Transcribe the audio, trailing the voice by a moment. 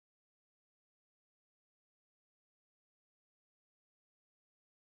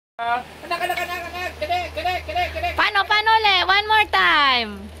Paano ulit? One more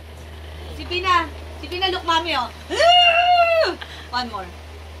time. Si Pina, look mommy, oh. One more.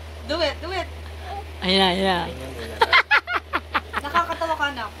 Do it. Ayan. Nakakatawa ka,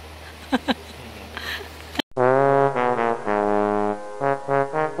 anak.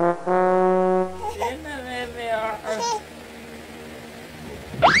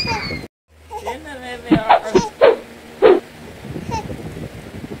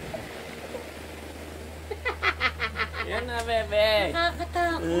 Yan na, bebe.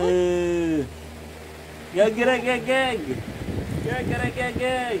 Nakakatakot. Gag.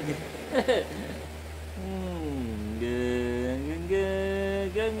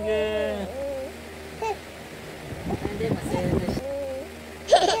 Hindi, masaya na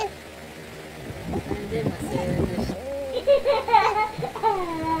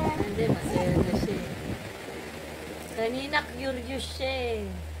siya. Kanina curious siya eh.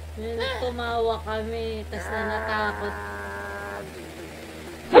 Tumawa kami, tas na natakot.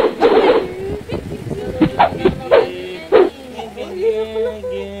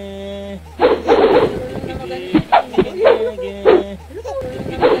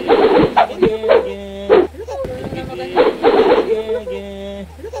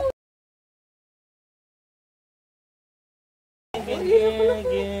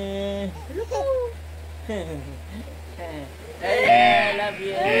 I love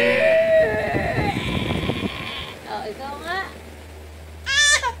you. Oh, ikaw nga.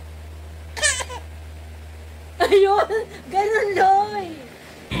 Ayun, ganun Loy.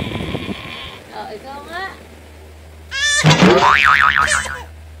 Oh, ikaw nga.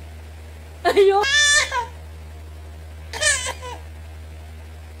 Ayun.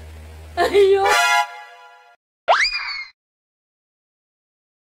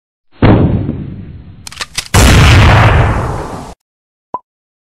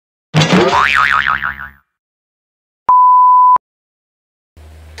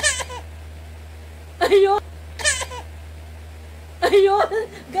 Ayun. Ayun,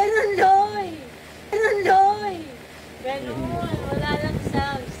 ganun Loy. Ganun, wala lang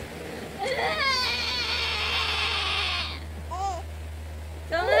sounds.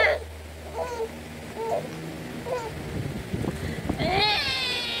 Ikaw nga.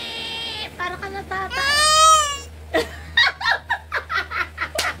 Para ka natatay.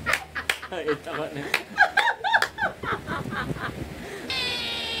 Ito ko na.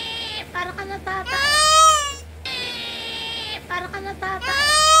 Para ka natatay. Para ka natatay.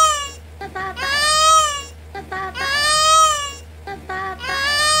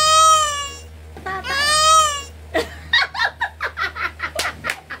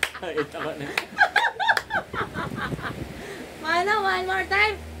 Ito ko na. Mana, one more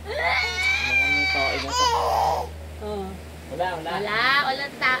time. Mukhang tae na to. Oh.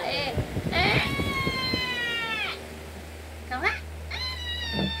 Walang tae. Ikaw nga.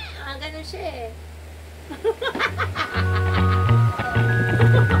 Ganun siya eh.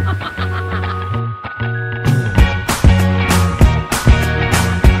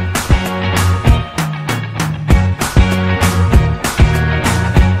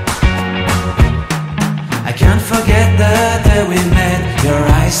 I can't forget the day we met. Your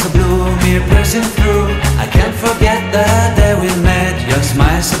eyes so blue, me piercing through. I can't forget the day we met. Your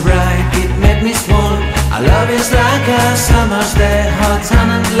smile so bright, it made me swoon. Our love is like a summer's day, hot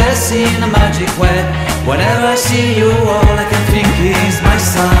and endless in a magic way. Whenever I see you, all I can think is my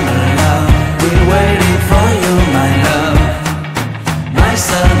summer love. Been waiting for you, my love. My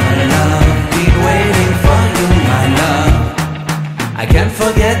summer love. Been waiting for you, my love. I can't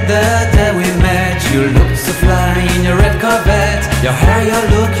forget the day we met. You looked so fly in your red Corvette. Your hair, your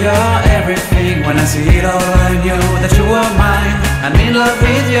look, your everything. When I see it all, I knew that you were mine. I'm in love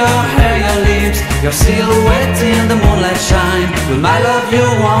with your hair, your lips, your silhouette in the moonlight shine. With my love you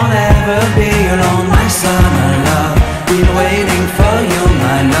won't ever be alone. My summer love, been waiting for you,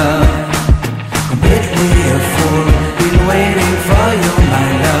 my love. Completely a fool, been waiting for you, my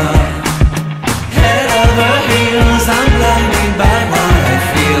love. Head over heels, I'm blinded by what I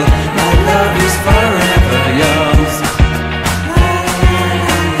feel. My love is forever yours.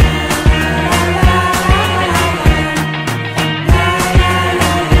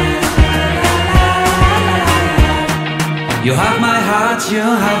 You have my heart, you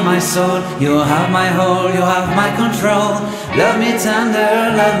have my soul, you have my whole, you have my control. Love me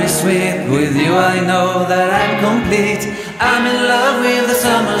tender, love me sweet. With you I know that I'm complete. I'm in love with the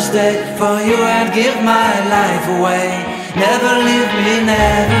summer's day. For you I'd give my life away. Never leave me,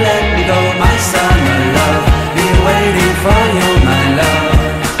 never let me go. My summer love, been waiting for you, my love.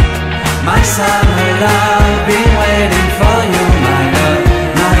 My summer love, been waiting for you, my love.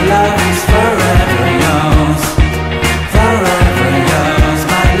 My love.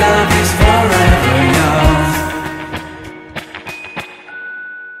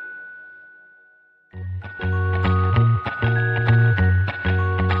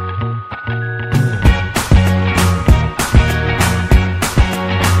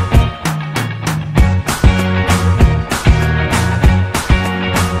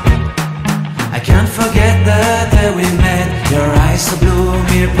 day we met. Your eyes so blue,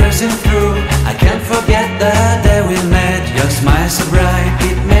 me piercing through. I can't forget the day we met. Your smile so bright,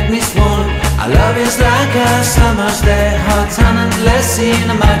 it made me swoon. Our love is like a summer's day, hot and endless in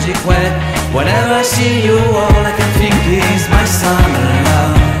a magic way. Whenever I see you, all I can think is my summer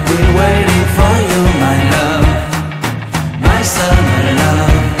love. Been waiting for you, my love. My summer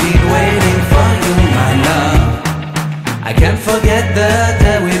love. Been waiting for you, my love. I can't forget the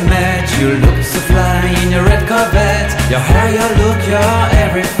day we met. You looked so fly in your red Corvette. Your hair, your look, your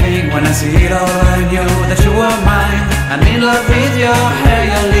everything. When I see it all, I knew that you were mine. I'm in love with your hair,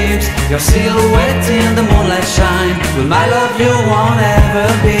 your lips, your silhouette in the moonlight shine. With my love you won't ever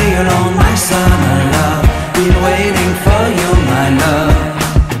be alone. My summer love, been waiting for you, my love.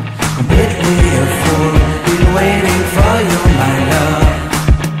 Completely a fool, been waiting for you, my love.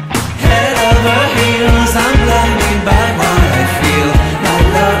 Head over heels, I'm blinded by what I feel. My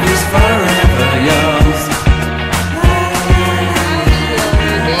love is forever yours.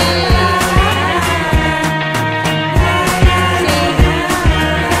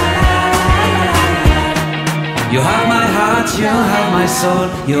 You have my heart, you have my soul,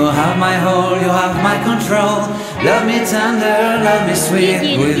 you have my whole, you have my control. Love me tender, love me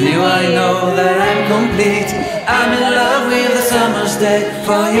sweet. With you I know that I'm complete. I'm in love with the summer's day.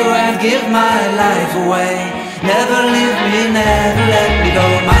 For you I'd give my life away. Never leave me, never let me go.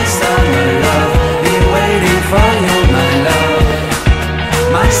 My summer love, been waiting for you, my love.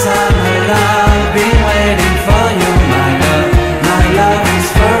 My summer love, been waiting for you, my love. My love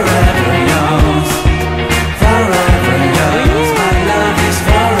is forever yours. Forever yours. My love is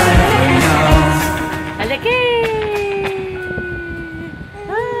forever yours. Halaki!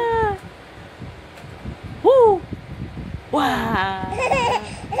 Ah! Woo! Wow!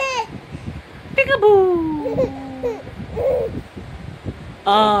 Peekaboo!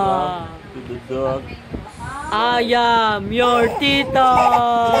 Ah! To the dog. I am your tita!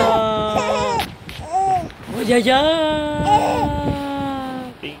 Oh, yeah, yeah!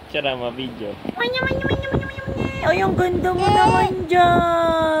 Picture ama video. Ay, ang ganda mo naman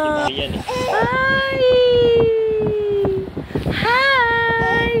dyan! Ayan eh. Hi!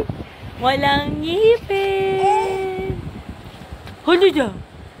 Hi! Walang ngipin! Hala dyan!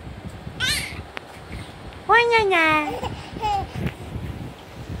 Wanya na!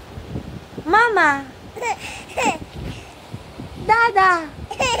 Mama! Dada!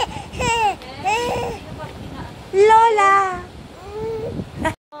 Lola!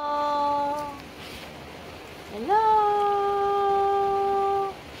 Hello!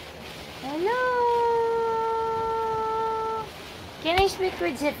 Hello! Can I speak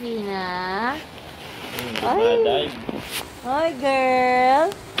with Zefina? Dumadive. Hi,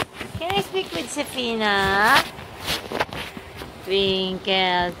 girl! Can I speak with Zefina?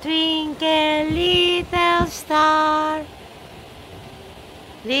 Twinkle, twinkle, little star.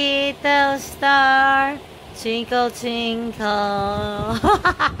 Little star, twinkle, twinkle.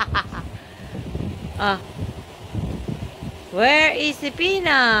 Ah. Where is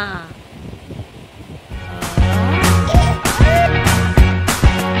Zefina?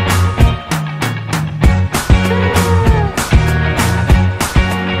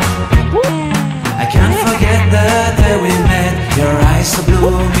 I can't forget the day we met. Your eyes so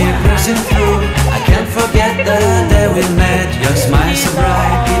blue, me piercing through. I can't forget the day we met. Your smile so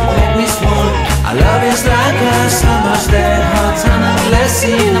bright, it made me swoon. Our love is like a summer's day, hot and endless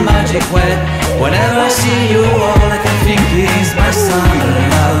in a magic way. Whenever I see you, all I can think is my summer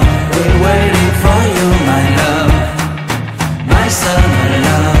love. Been waiting for you, my love. My summer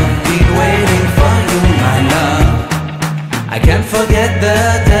love. Been waiting for you, my love. I can't forget the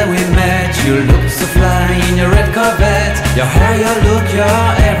day we met. You looked so fly in your red Corvette. Your hair, your look, your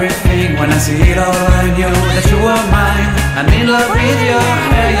everything. When I see it all, I knew that you were mine. I'm in love with your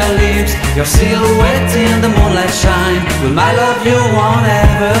hair, your lips, your silhouette in the moonlight shine. With my love you won't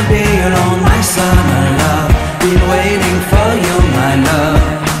ever be alone. My summer love, been waiting for you, my love.